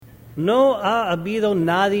No ha habido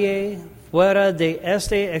nadie fuera de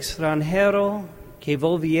este extranjero que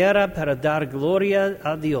volviera para dar gloria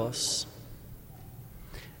a Dios.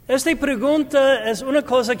 Esta pregunta es una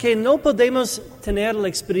cosa que no podemos tener la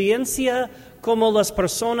experiencia como las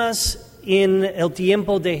personas en el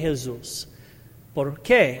tiempo de Jesús. ¿Por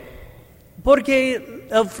qué? Porque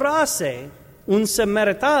la frase, un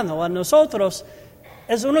samaritano, a nosotros,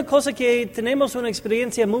 es una cosa que tenemos una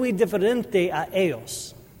experiencia muy diferente a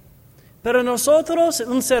ellos. Pero nosotros,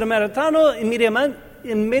 un samaritano,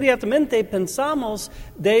 inmediatamente pensamos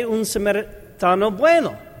de un samaritano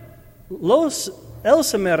bueno. El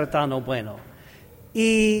samaritano bueno.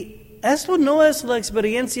 Y esto no es la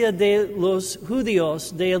experiencia de los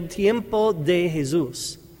judíos del tiempo de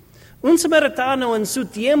Jesús. Un samaritano en su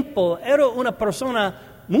tiempo era una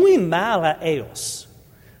persona muy mala a ellos.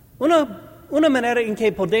 Una manera en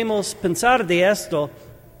que podemos pensar de esto,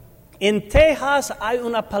 en Texas hay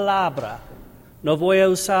una palabra. No voy a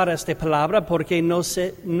usar esta palabra porque no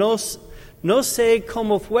sé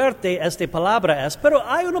cómo fuerte esta palabra es, pero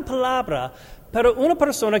hay una palabra para una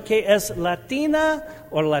persona que es latina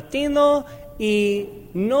o latino y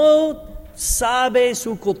no sabe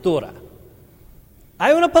su cultura.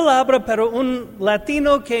 Hay una palabra para un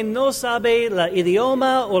latino que no sabe el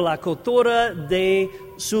idioma o la cultura de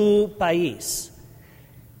su país.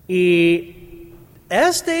 Y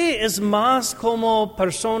este es más como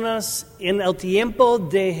personas en el tiempo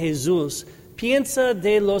de Jesús. Piensa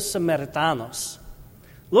de los samaritanos.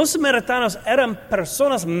 Los samaritanos eran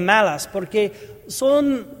personas malas porque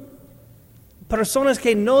son personas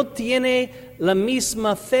que no tienen la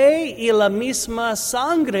misma fe y la misma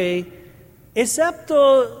sangre.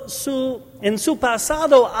 Excepto en su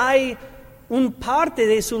pasado hay un parte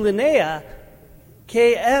de su línea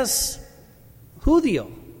que es judío,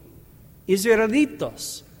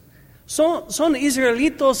 israelitos. Son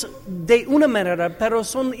israelitos de una manera, pero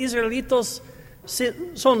son israelitos,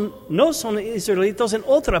 no son israelitos en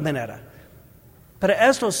otra manera. Pero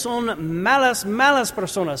estos son malas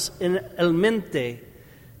personas en el mente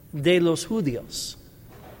de los judíos.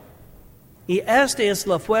 Y esta es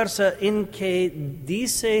la fuerza en que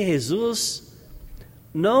dice Jesús,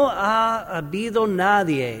 no ha habido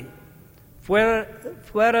nadie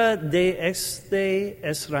fuera de este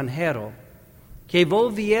extranjero que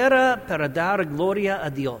volviera para dar gloria a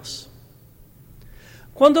Dios.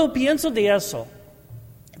 Cuando pienso de eso,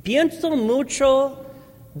 pienso mucho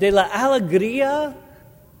de la alegría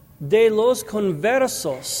de los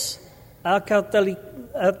conversos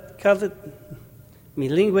mi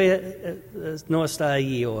lengua no está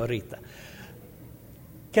ahí ahorita.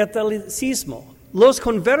 Catolicismo. Los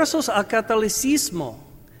conversos al catolicismo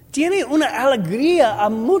tienen una alegría a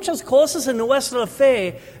muchas cosas en nuestra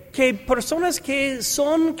fe que personas que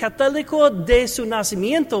son católicos de su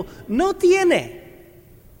nacimiento no tienen.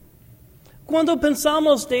 Cuando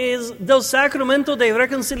pensamos del sacramento de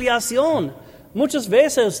reconciliación, muchas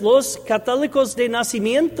veces los católicos de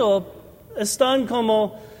nacimiento están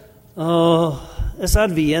como, es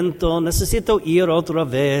Adviento, necesito ir otra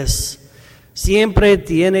vez. Siempre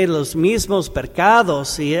tiene los mismos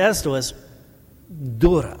pecados y esto es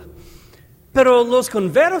dura. Pero los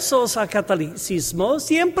conversos al catolicismo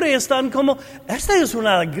siempre están como, esta es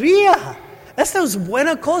una alegría, esta es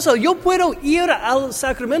buena cosa. Yo puedo ir al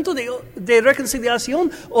sacramento de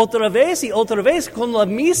reconciliación otra vez y otra vez con los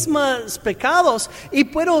mismos pecados y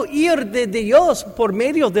puedo ir de Dios por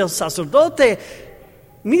medio del sacerdote.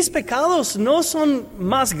 Mis pecados no son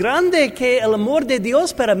más grandes que el amor de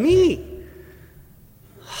Dios para mí.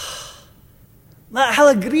 La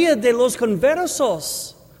alegría de los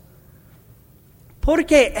conversos.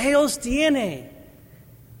 Porque ellos tienen.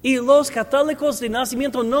 Y los católicos de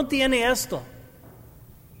nacimiento no tienen esto.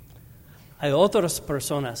 Hay otras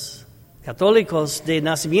personas, católicos de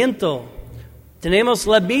nacimiento. Tenemos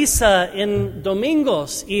la misa en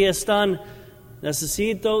domingos y están,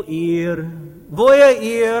 necesito ir. Voy a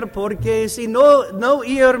ir porque si no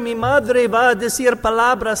ir, mi madre va a decir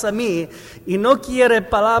palabras a mí y no quiere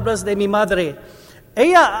palabras de mi madre.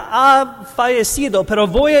 Ella ha fallecido, pero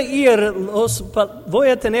voy a ir, voy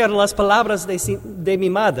a tener las palabras de mi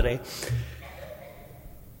madre.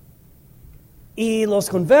 Y los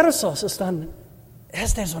conversos están,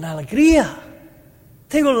 esta es una alegría.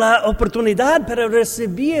 Tengo la oportunidad para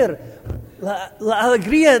recibir la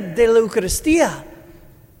alegría de la Eucaristía.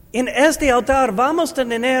 En este altar vamos a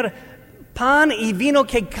tener pan y vino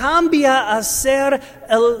que cambia a ser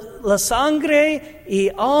la sangre y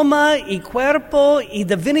alma y cuerpo y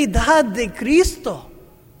divinidad de Cristo.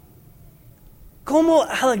 Como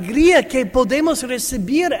alegría que podemos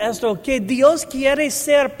recibir esto, que Dios quiere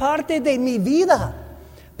ser parte de mi vida.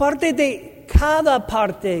 parte de cada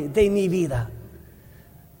parte de mi vida.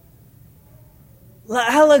 La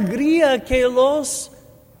alegría que los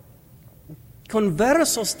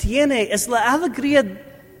conversos tienen es la alegría que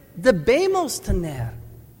debemos tener.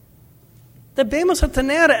 Debemos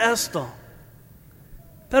tener esto.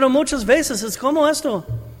 Pero muchas veces es como esto.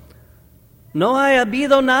 No ha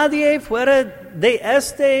habido nadie fuera de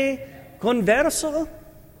este converso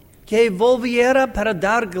que volviera para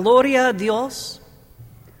dar gloria a Dios.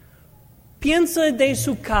 Piensa de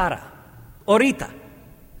su cara ahorita.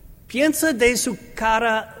 Piensa de su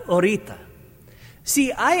cara ahorita.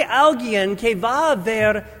 Si hay alguien que va a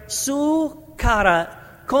ver su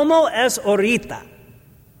cara como es ahorita,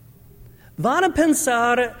 van a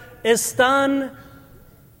pensar, ¿están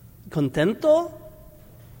contentos?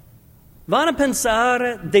 Van a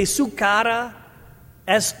pensar de su cara,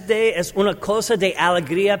 es una cosa de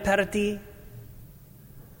alegría para ti.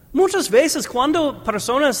 Muchas veces cuando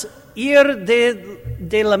personas ir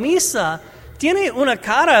de la misa, tiene una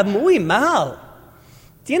cara muy mal.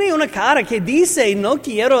 Tiene una cara que dice, no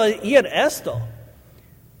quiero ir esto.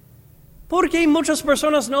 Porque muchas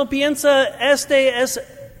personas no piensan,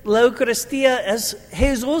 la Eucaristía es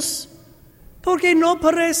Jesús. Porque no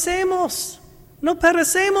perecemos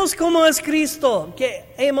como es Cristo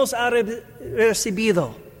que hemos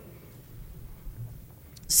recibido.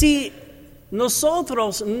 Si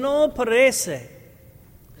nosotros no perecemos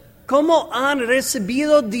como han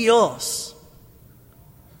recibido Dios,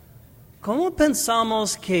 ¿cómo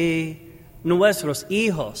pensamos que nuestros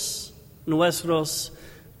hijos, nuestros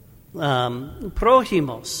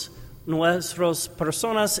prójimos, nuestras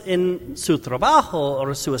personas en su trabajo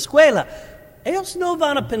o su escuela, ellos no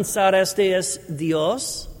van a pensar este es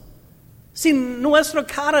Dios si nuestra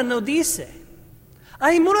cara no dice?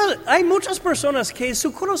 Hay muchas personas que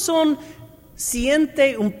su corazón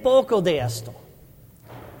siente un poco de esto.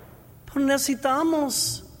 Pero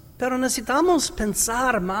necesitamos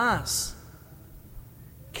pensar más.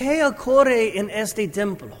 ¿Qué ocurre en este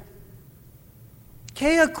templo?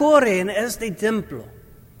 ¿Qué ocurre en este templo?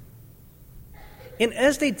 En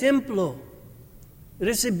este templo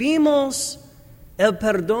recibimos el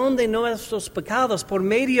perdón de nuestros pecados por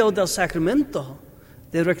medio del sacramento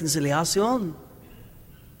de reconciliación.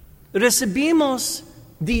 Recibimos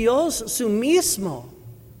Dios su mismo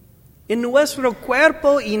en nuestro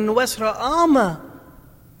cuerpo y en nuestra alma.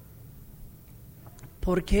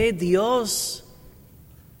 Porque Dios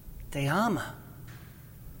te ama.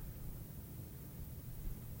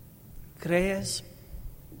 ¿Crees?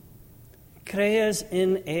 ¿Crees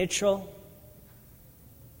en hecho?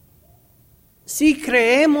 Si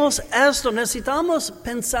creemos esto, necesitamos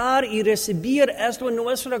pensar y recibir esto en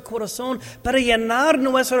nuestro corazón para llenar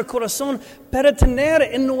nuestro corazón, para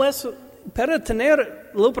tener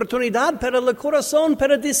la oportunidad para el corazón,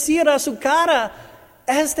 para decir a su cara,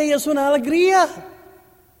 esta es una alegría.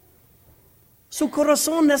 Su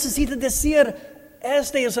corazón necesita decir,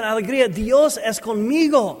 esta es una alegría, Dios es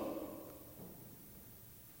conmigo.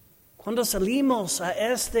 Cuando salimos a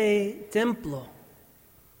este templo,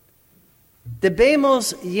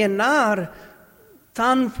 debemos llenar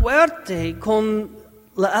tan fuerte con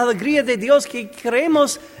la alegría de Dios que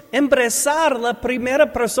queremos embrasar la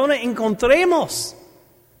primera persona que encontremos.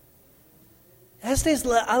 Esta es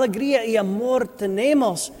la alegría y amor que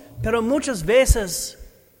tenemos, pero muchas veces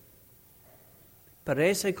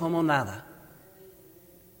parece como nada.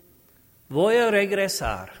 Voy a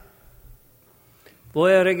regresar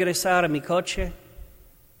a mi coche,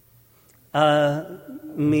 a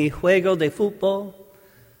mi juego de fútbol.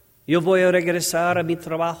 Yo voy a regresar a mi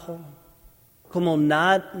trabajo como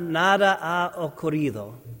nada ha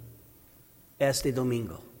ocurrido este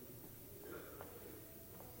domingo.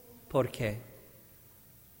 ¿Por qué?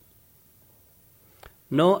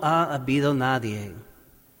 No ha habido nadie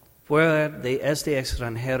fuera de este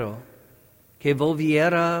extranjero que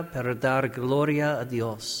volviera para dar gloria a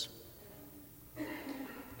Dios.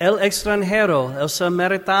 El extranjero, el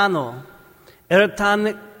samaritano, era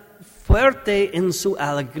tan fuerte en su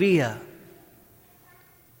alegría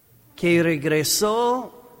que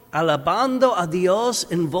regresó alabando a Dios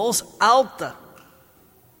en voz alta.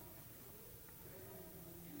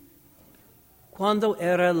 ¿Cuándo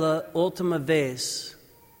era la última vez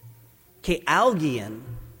que alguien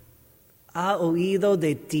ha oído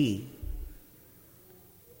de ti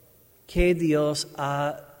que Dios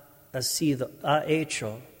ha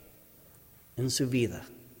hecho en su vida?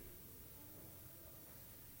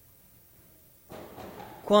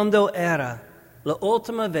 ¿Cuándo era la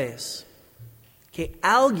última vez que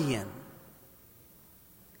alguien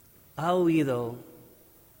ha oído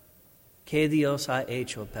que Dios ha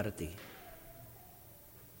hecho para ti?